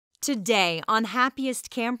Today on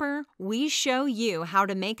Happiest Camper, we show you how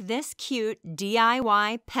to make this cute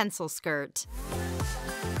DIY pencil skirt.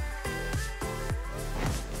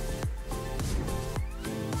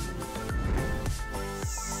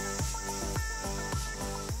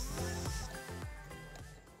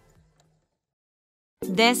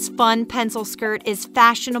 This fun pencil skirt is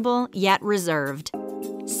fashionable yet reserved.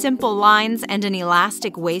 Simple lines and an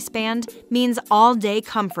elastic waistband means all-day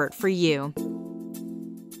comfort for you.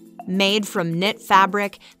 Made from knit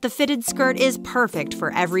fabric, the fitted skirt is perfect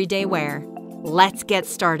for everyday wear. Let's get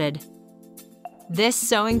started. This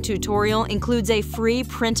sewing tutorial includes a free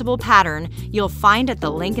printable pattern you'll find at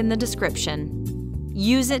the link in the description.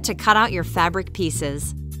 Use it to cut out your fabric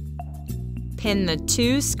pieces. Pin the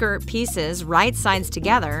two skirt pieces right sides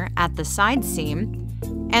together at the side seam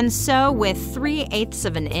and sew with 3/8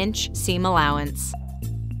 of an inch seam allowance.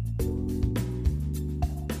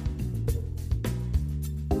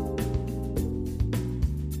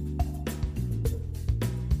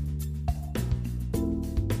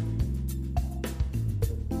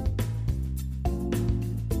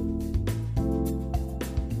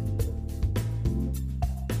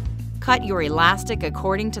 Cut your elastic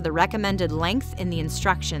according to the recommended length in the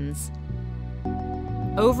instructions.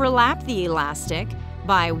 Overlap the elastic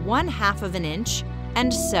by 1/2 of an inch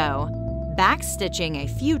and sew, backstitching a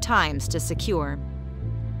few times to secure.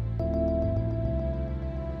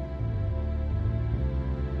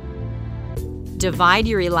 Divide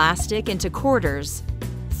your elastic into quarters.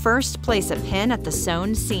 First, place a pin at the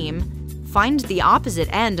sewn seam, find the opposite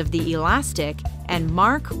end of the elastic, and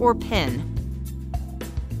mark or pin.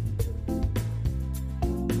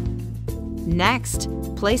 Next,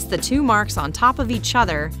 place the two marks on top of each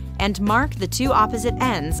other and mark the two opposite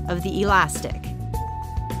ends of the elastic.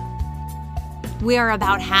 We are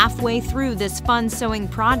about halfway through this fun sewing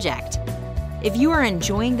project. If you are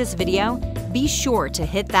enjoying this video, be sure to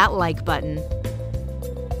hit that like button.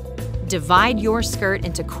 Divide your skirt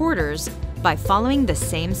into quarters by following the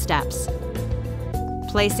same steps.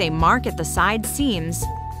 Place a mark at the side seams.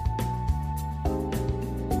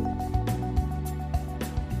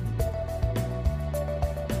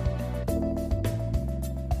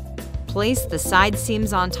 Place the side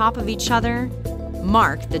seams on top of each other.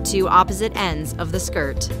 Mark the two opposite ends of the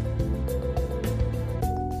skirt.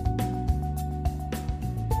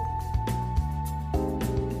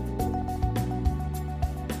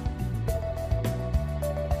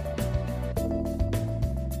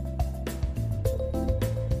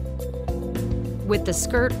 With the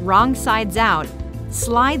skirt wrong sides out,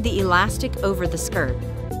 slide the elastic over the skirt.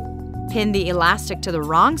 Pin the elastic to the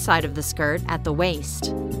wrong side of the skirt at the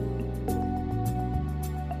waist.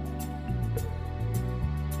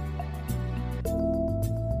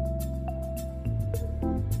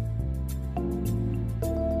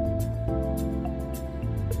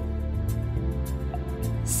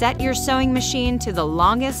 Set your sewing machine to the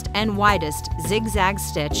longest and widest zigzag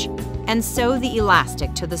stitch and sew the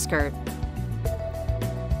elastic to the skirt.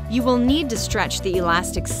 You will need to stretch the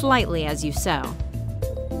elastic slightly as you sew.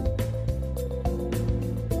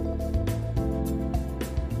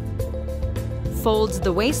 Fold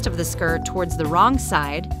the waist of the skirt towards the wrong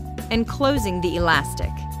side, enclosing the elastic.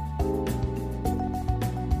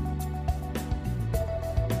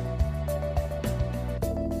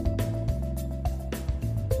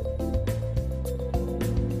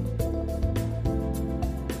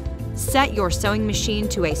 Set your sewing machine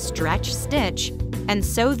to a stretch stitch and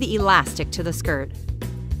sew the elastic to the skirt.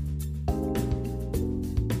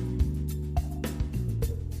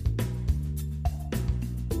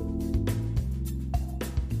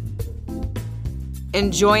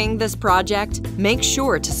 Enjoying this project? Make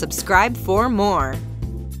sure to subscribe for more.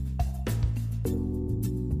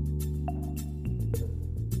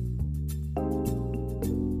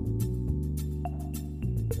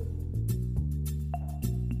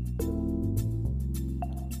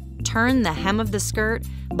 Turn the hem of the skirt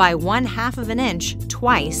by 1/2 of an inch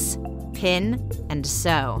twice, pin, and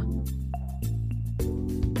sew.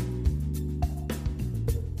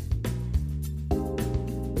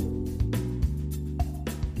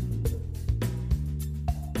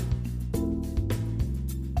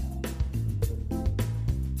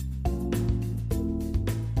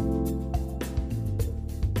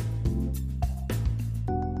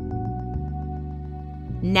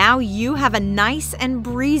 Now you have a nice and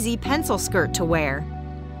breezy pencil skirt to wear.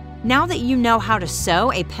 Now that you know how to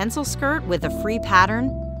sew a pencil skirt with a free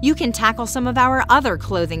pattern, you can tackle some of our other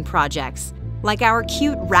clothing projects, like our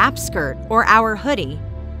cute wrap skirt or our hoodie.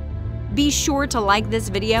 Be sure to like this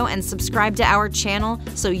video and subscribe to our channel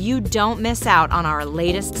so you don't miss out on our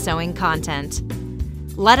latest sewing content.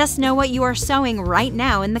 Let us know what you are sewing right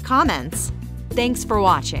now in the comments. Thanks for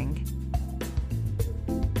watching.